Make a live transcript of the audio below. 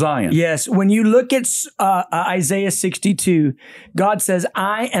Zion. Yes. When you look at Isaiah 62, God says,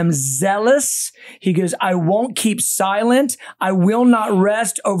 I am zealous. He goes, I won't keep silent. I will not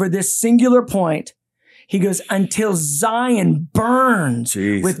rest over this singular point. He goes, until Zion burns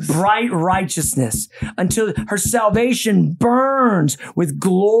with bright righteousness, until her salvation burns with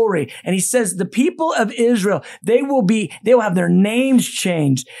glory. And he says, the people of Israel, they will have their names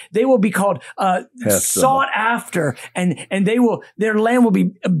changed. They will be called sought after, and their land will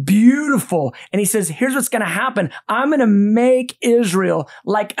be beautiful. And he says, here's what's going to happen. I'm going to make Israel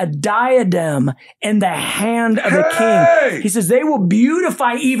like a diadem in the hand of the king. He says, they will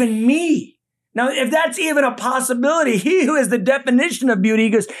beautify even me. Now, if that's even a possibility, he who is the definition of beauty, he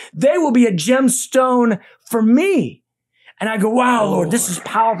goes, they will be a gemstone for me. And I go, wow, Lord, this is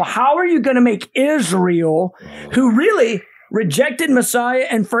powerful. How are you going to make Israel, who really rejected Messiah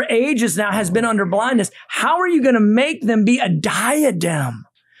and for ages now has been under blindness, how are you going to make them be a diadem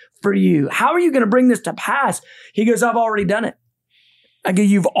for you? How are you going to bring this to pass? He goes, I've already done it. I go,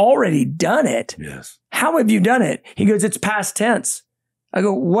 you've already done it? Yes. How have you done it? He goes, it's past tense. I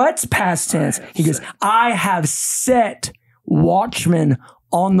go, what's past tense? He goes, I have set watchmen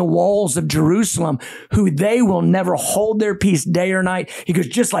on the walls of Jerusalem who they will never hold their peace day or night. He goes,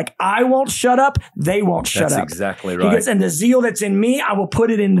 just like I won't shut up, they won't shut up. That's exactly right. He goes, and the zeal that's in me, I will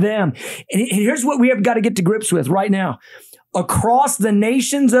put it in them. And here's what we have got to get to grips with right now. Across the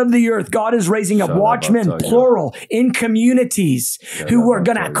nations of the earth, God is raising up watchmen, plural, in communities who are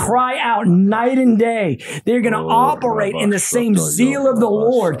going to cry out night and day. They're going to operate in the same zeal of the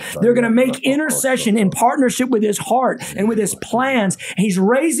Lord. They're going to make intercession in partnership with his heart and with his plans. He's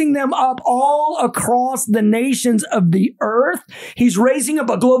raising them up all across the nations of the earth. He's raising up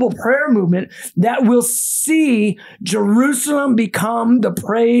a global prayer movement that will see Jerusalem become the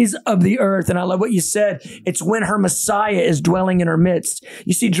praise of the earth. And I love what you said. It's when her Messiah is dwelling in her midst.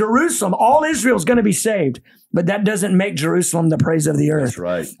 You see, Jerusalem, all Israel is going to be saved, but that doesn't make Jerusalem the praise of the earth. That's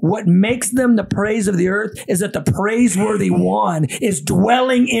right. What makes them the praise of the earth is that the praiseworthy one is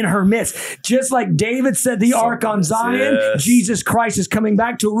dwelling in her midst. Just like David set the ark on Zion, Jesus Christ is coming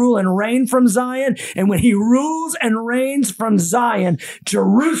back to rule and reign from Zion. And when he rules and reigns from Zion,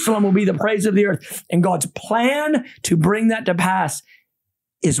 Jerusalem will be the praise of the earth. And God's plan to bring that to pass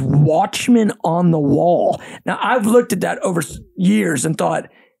is watchmen on the wall. Now, I've looked at that over years and thought,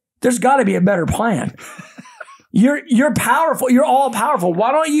 there's got to be a better plan. You're powerful. You're all powerful.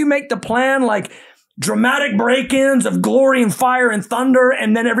 Why don't you make the plan like dramatic break-ins of glory and fire and thunder,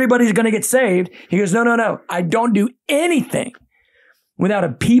 and then everybody's going to get saved? He goes, no. I don't do anything without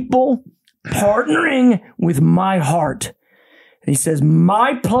a people partnering with my heart. And he says,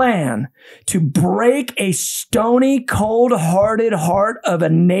 my plan to break a stony, cold-hearted heart of a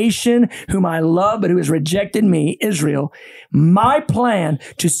nation whom I love, but who has rejected me, Israel, my plan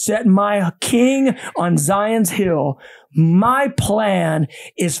to set my king on Zion's hill, my plan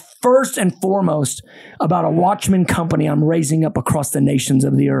is first and foremost about a watchman company I'm raising up across the nations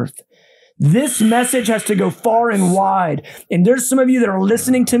of the earth. This message has to go far and wide. And there's some of you that are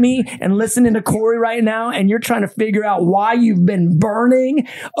listening to me and listening to Corey right now, and you're trying to figure out why you've been burning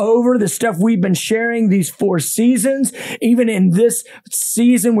over the stuff we've been sharing these 4 seasons. Even in this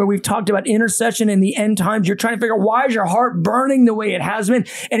season where we've talked about intercession in the end times, you're trying to figure out, why is your heart burning the way it has been?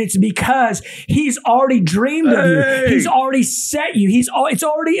 And it's because he's already dreamed of you. He's already set you. It's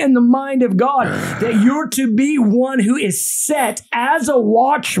already in the mind of God that you're to be one who is set as a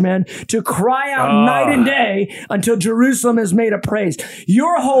watchman to cry out night and day until Jerusalem is made a praise.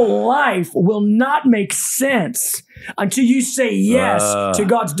 Your whole life will not make sense until you say yes to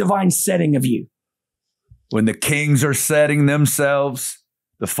God's divine setting of you. When the kings are setting themselves,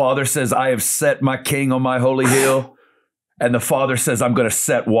 the Father says, I have set my king on my holy hill. And the Father says, I'm going to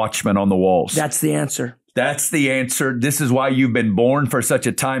set watchmen on the walls. That's the answer. That's the answer. This is why you've been born for such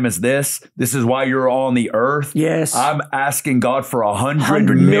a time as this. This is why you're on the earth. Yes. I'm asking God for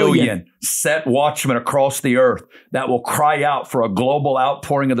 100 million set watchmen across the earth that will cry out for a global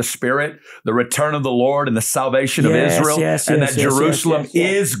outpouring of the Spirit, the return of the Lord and the salvation of Israel, and that Jerusalem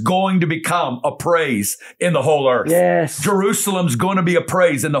is going to become a praise in the whole earth. Yes. Jerusalem's going to be a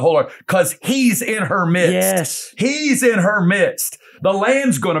praise in the whole earth because he's in her midst. Yes. He's in her midst. The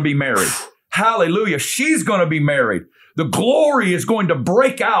land's going to be married. Hallelujah. She's going to be married. The glory is going to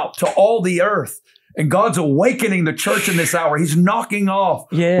break out to all the earth. And God's awakening the church in this hour. He's knocking off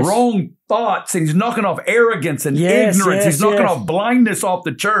wrong thoughts, and he's knocking off arrogance and ignorance. He's knocking off blindness off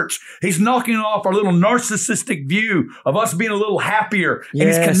the church. He's knocking off our little narcissistic view of us being a little happier. And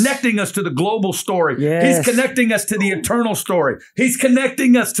he's connecting us to the global story. He's connecting us to the eternal story. He's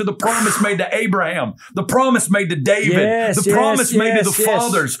connecting us to the promise made to Abraham, the promise made to David, the promise made to the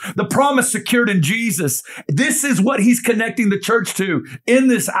fathers, the promise secured in Jesus. This is what he's connecting the church to in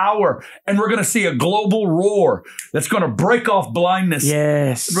this hour. And we're going to see a global roar that's going to break off blindness.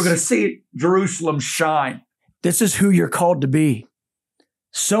 We're going to see Jerusalem shine. This is who you're called to be.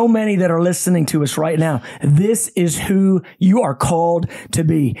 So many that are listening to us right now, this is who you are called to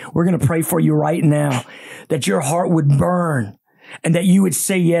be. We're going to pray for you right now that your heart would burn and that you would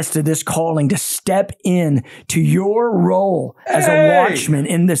say yes to this calling to step in to your role as a watchman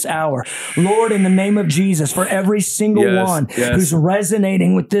in this hour. Lord, in the name of Jesus, for every single one who's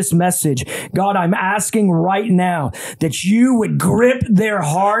resonating with this message, God, I'm asking right now that you would grip their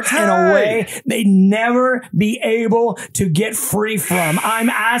heart in a way they'd never be able to get free from. I'm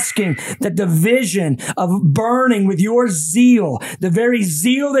asking that the vision of burning with your zeal, the very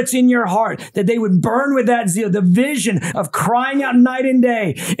zeal that's in your heart, that they would burn with that zeal, the vision of crying out night and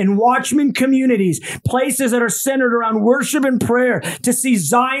day in watchman communities, places that are centered around worship and prayer, to see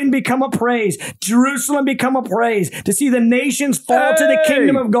Zion become a praise, Jerusalem become a praise, to see the nations fall to the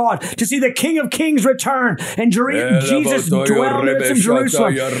kingdom of God, to see the King of Kings return and Jesus dwell in the midst of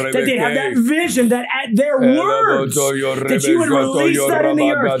Jerusalem, that they have that vision, that at their words, that you would release that in the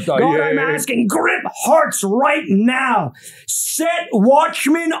earth. God, I'm asking, grip hearts right now. Set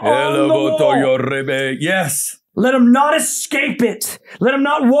watchmen on the wall. Yes. Let them not escape it. Let them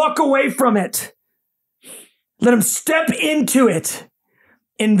not walk away from it. Let them step into it.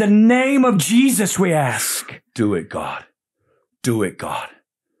 In the name of Jesus, we ask. Do it, God. Do it, God.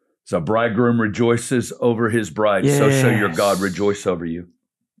 As a bridegroom rejoices over his bride, so shall your God rejoice over you.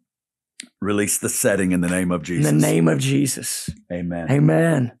 Release the setting in the name of Jesus. In the name of Jesus. Amen.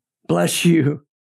 Amen. Bless you.